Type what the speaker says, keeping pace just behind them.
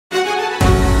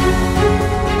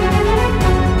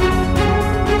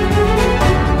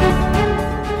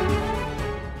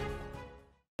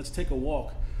take a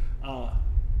walk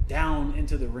down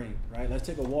into the ring, right? Let's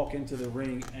take a walk into the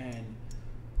ring and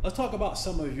let's talk about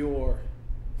some of your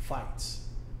fights.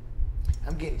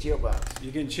 I'm getting chill bumps.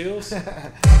 You getting chills?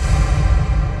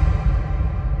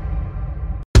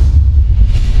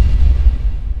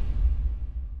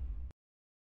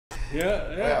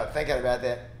 Yeah. Well, thinking about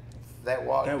that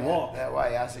walk, that man, walk, that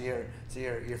way. So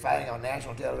you're fighting on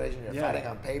national television. You're fighting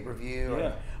on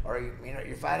pay-per-view, or you know,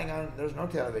 you're fighting on. There's no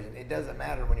television. It doesn't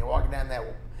matter when you're walking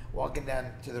down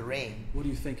to the ring. What are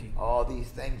you thinking? All these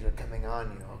things are coming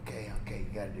on you. Okay,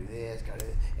 you got to do this,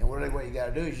 and really what you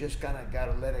got to do is just kind of got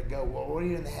to let it go. Well, what are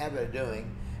you in the habit of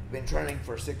doing? Been training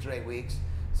for 6 or 8 weeks,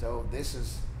 so this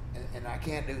is, and I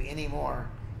can't do any more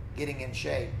getting in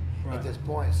shape at this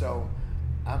point. So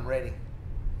I'm ready,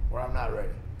 or I'm not ready.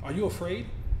 Are you afraid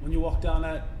when you walk down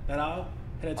that aisle,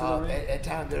 headed to the ring? At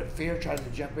times, the fear tries to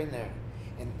jump in there,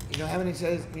 and you know how many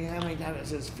times it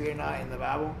says "fear not" in the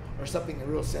Bible, or something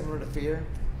real similar to fear?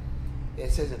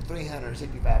 It says it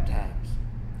 365 times.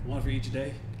 One for each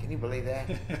day. Can you believe that?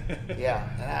 Yeah,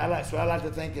 and I like to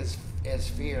think as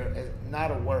fear as not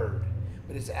a word,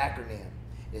 but it's an acronym.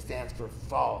 It stands for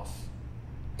false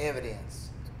evidence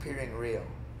appearing real.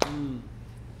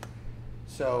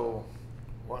 So,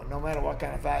 well, no matter what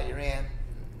kind of fight you're in,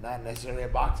 not necessarily a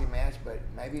boxing match, but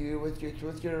maybe you're with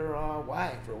your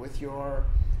wife, or with your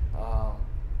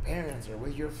parents, or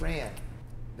with your friend.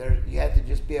 You have to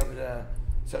just be able to.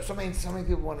 So many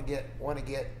people want to get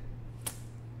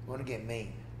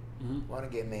mean, want to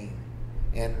get mean,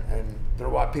 and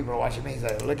people are watching me.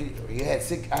 Say, look at you.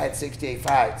 I had 68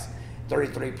 fights,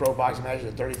 33 pro boxing matches,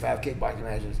 and 35 kickboxing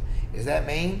matches. Is that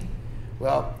mean?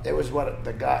 Well, it was what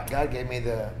God gave me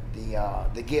the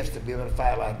gifts to be able to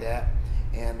fight like that.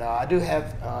 And I do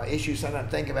have issues sometimes.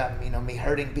 Think about me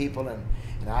hurting people, and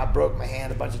I broke my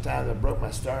hand a bunch of times. I broke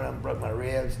my sternum, broke my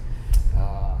ribs.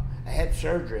 I had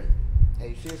surgery. Hey,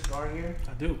 you see a scar here?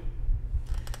 I do.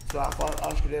 So I fought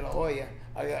Oscar De La Hoya.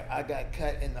 I got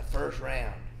cut in the first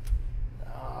round.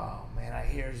 Oh man,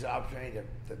 here's the opportunity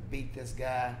to beat this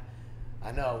guy.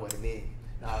 I know it would have been.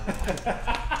 No,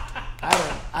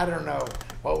 I don't know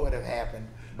what would have happened.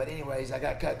 But anyways, I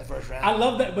got cut in the first round. I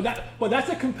love that, but that's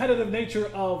the competitive nature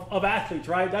of athletes,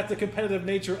 right? That's the competitive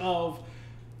nature of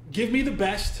give me the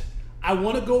best. I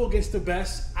want to go against the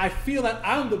best. I feel that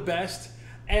I'm the best,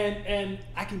 and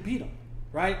I can beat them,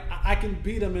 right? I can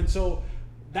beat them, and so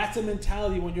that's a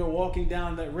mentality when you're walking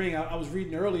down that ring. I was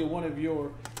reading earlier one of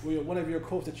your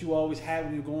quotes that you always had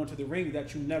when you go into the ring,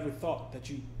 that you never thought that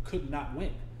you could not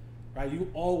win, right? You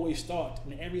always thought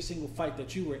in every single fight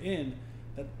that you were in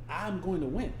that I'm going to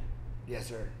win. Yes,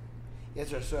 sir. Yes,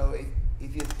 sir. So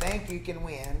if you think you can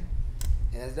win,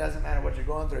 and it doesn't matter what you're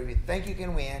going through, if you think you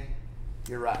can win,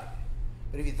 you're right.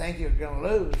 But if you think you're going to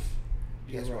lose,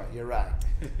 guess what? You're right.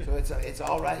 So it's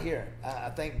all right here. I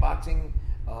think boxing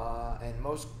and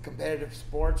most competitive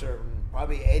sports are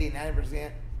probably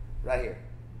 80-90% right here.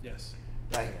 Yes.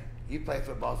 Right here. You play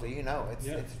football, so you know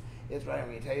it's right.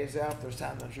 When you tell yourself, there's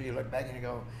times I'm sure you look back and you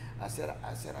go, I said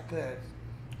I could,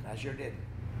 and I sure didn't.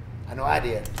 I know I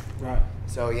did. Right.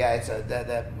 So yeah, it's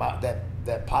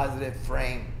that positive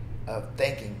frame of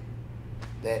thinking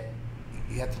that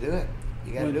you have to do it.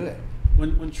 You got to do it.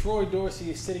 When Troy Dorsey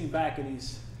is sitting back and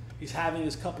he's having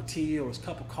his cup of tea or his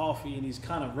cup of coffee and he's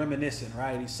kind of reminiscing,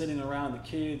 right? He's sitting around the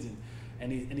kids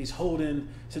and he's holding.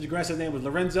 Said your grandson's name was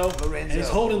Lorenzo. And he's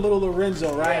holding little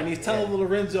Lorenzo, right? And he's telling little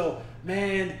Lorenzo,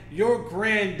 man, your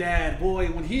granddad, boy,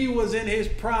 when he was in his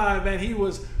prime, man, he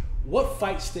was. What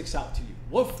fight sticks out to you?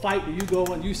 What fight do you go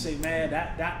and you say, man,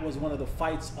 that was one of the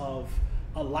fights of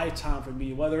a lifetime for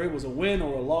me, whether it was a win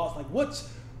or a loss? Like,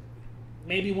 what's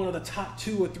maybe one of the top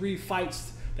 2 or 3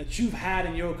 fights that you've had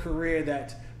in your career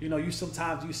that, you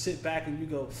sometimes you sit back and you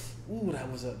go, ooh, that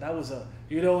was a,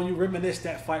 and you reminisce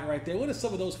that fight right there. What are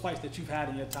some of those fights that you've had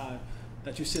in your time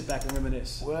that you sit back and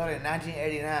reminisce? Well, in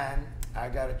 1989, I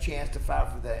got a chance to fight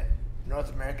for the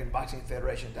North American Boxing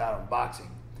Federation title in boxing.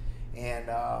 And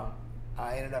I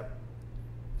ended up,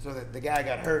 so the guy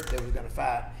got hurt that was going to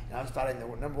fight, and I was fighting the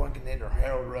 #1 contender,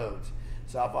 Harold Rhodes.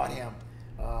 So I fought him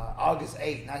August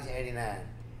 8, 1989,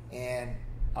 and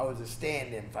I was a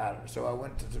stand-in fighter. So I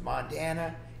went to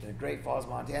Montana, in Great Falls,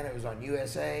 Montana. It was on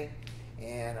USA,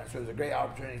 and so it was a great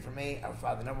opportunity for me. I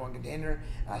fought the #1 contender.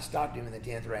 I stopped him in the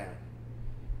 10th round.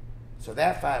 So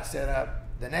that fight set up,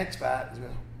 the next fight is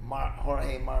with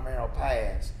Jorge Marmero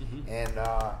Paez, and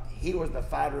he was the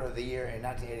fighter of the year in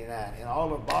 1989. In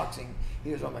all of boxing,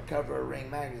 he was on the cover of Ring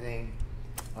magazine,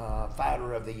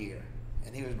 fighter of the year,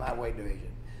 and he was my weight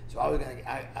division. So I was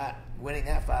winning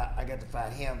that fight. I got to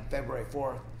fight him February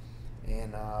 4th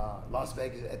in Las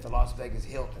Vegas at the Las Vegas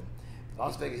Hilton.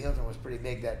 Las Vegas Hilton was pretty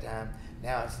big that time.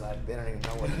 Now it's like they don't even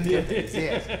know what the difference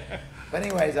is. But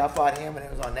anyways, I fought him, and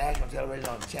it was on national television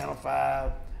on Channel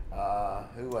 5.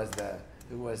 Who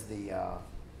was the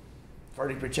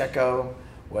Ferdy Pacheco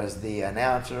was the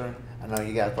announcer. I know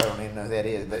you guys probably don't even know who that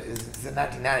is, but it's in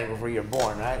 1990 before you were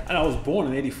born, right? I was born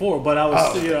in '84, but I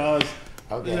was, Oh. you know, I was,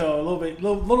 Okay. you know, a little bit,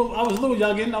 I was a little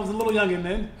youngin. I was a little youngin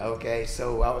then. Okay,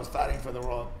 so I was fighting for the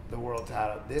world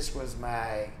title. This was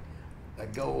my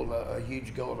goal, a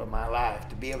huge goal of my life,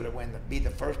 to be able to be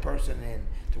the first person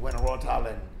to win a world title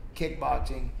in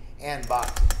kickboxing and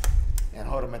boxing, and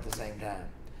hold them at the same time.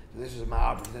 So this was my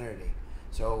opportunity.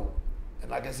 So, and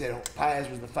like I said, Paez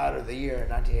was the fighter of the year in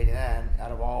 1989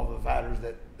 out of all the fighters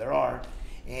that there are,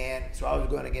 and so I was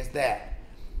going against that.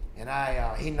 And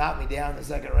he knocked me down in the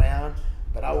second round,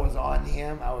 but I was on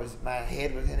him. My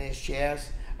head was in his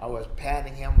chest. I was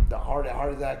pounding him the hard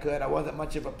as I could. I wasn't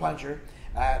much of a puncher.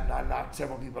 I knocked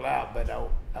several people out, but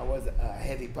I was a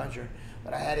heavy puncher.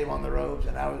 But I had him on the ropes,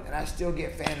 and I still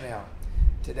get fan mail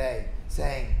today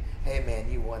saying, "Hey man,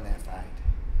 you won that fight."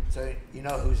 So you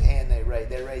know whose hand they raised.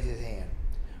 They raised his hand.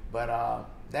 But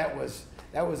that was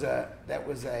a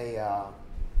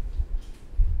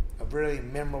really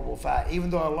memorable fight. Even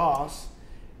though I lost,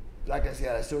 like I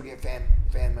said, I still get fan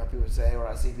mail. People say, or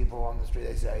I see people on the street,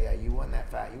 they say, "Yeah, you won that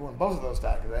fight. You won both of those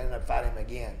fights." Because I ended up fighting him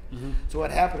again. Mm-hmm. So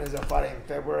what happened is I fought him in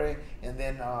February, and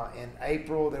then in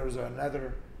April there was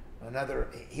another.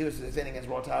 He was defending his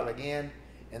world title again,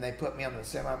 and they put me on the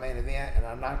semi-main event, and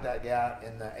I knocked that guy out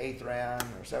in the 8th round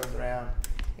or 7th round.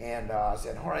 And I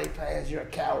said, "Jorge Paez, you're a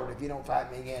coward if you don't fight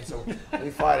me again." So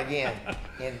we fought again,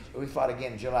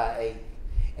 July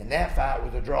 8th, and that fight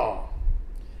was a draw.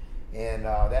 And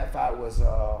that fight was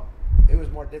it was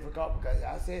more difficult because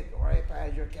I said, "Jorge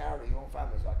Paez, you're a coward if you won't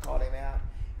fight me." So I called him out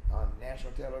on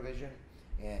national television,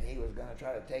 and he was going to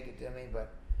try to take it to me,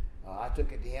 but I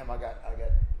took it to him. I got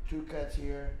 2 cuts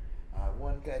here,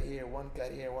 1 cut here, 1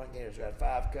 cut here, 1 cut here. So I had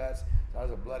 5 cuts. So I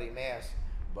was a bloody mess,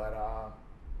 but.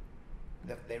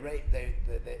 They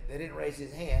didn't raise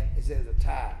his hand. They said it was a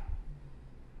tie.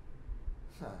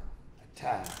 A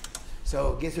tie.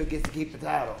 So guess who gets to keep the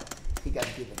title? He got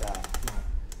to keep the title.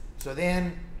 So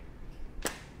then,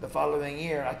 the following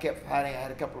year, I kept fighting. I had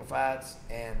a couple of fights,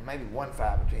 and maybe 1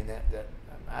 fight between that.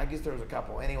 I guess there was a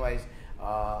couple. Anyways,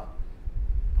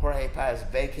 Jorge Paez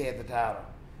vacated the title,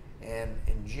 and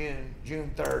in June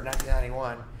 3rd,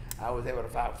 1991, I was able to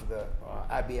fight for the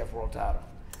IBF World title.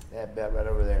 That belt right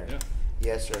over there. Yeah.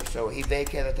 Yes, sir. So he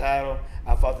vacated the title.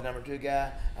 I fought the number 2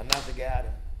 guy. I knocked the guy out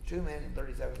in 2 minutes and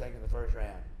 37 seconds in the first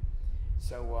round.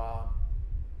 So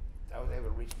I was able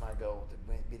to reach my goal to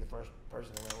be the first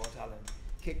person to win a world title in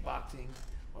kickboxing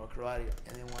or karate,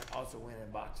 and then also win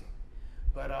in boxing.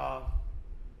 But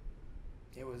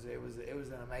it was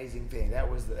an amazing thing. That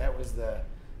was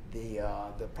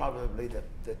probably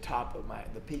the top of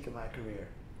the peak of my career.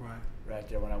 Right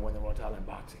there when I won the world title in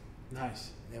boxing.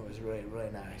 Nice. It was really, really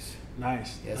nice.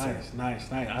 Nice. Yes, nice.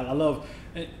 sir. Nice. I love.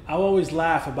 I always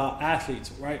laugh about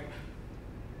athletes. Right.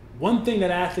 One thing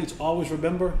that athletes always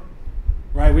remember.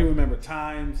 Right. We remember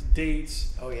times,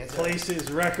 dates, places,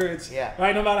 records. Yeah.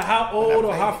 Right. No matter how old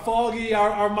or how foggy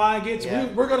our mind gets,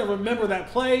 we're gonna remember that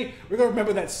play. We're gonna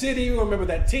remember that city. We're gonna remember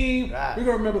that team. Right. We're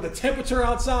gonna remember the temperature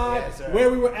outside, where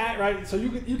we were at. Right. So you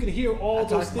can hear all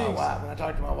those things. When I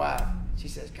talked to my wife, she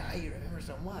says, "God, you remember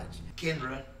so much."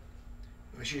 Kendra,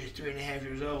 when she was 3.5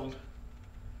 years old,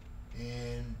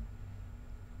 and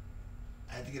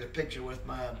I had to get a picture with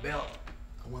my belt.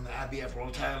 I won the IBF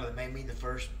World title. That made me the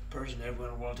first person to ever win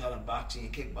a world title in boxing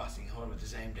and kickboxing, hold them at the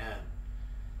same time.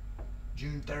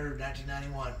 June 3rd,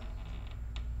 1991.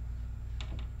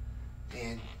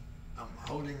 And I'm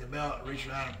holding the belt, reach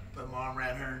around and put my arm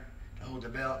around her to hold the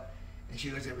belt. And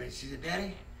she looks at me and she said,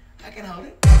 "Daddy, I can hold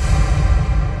it."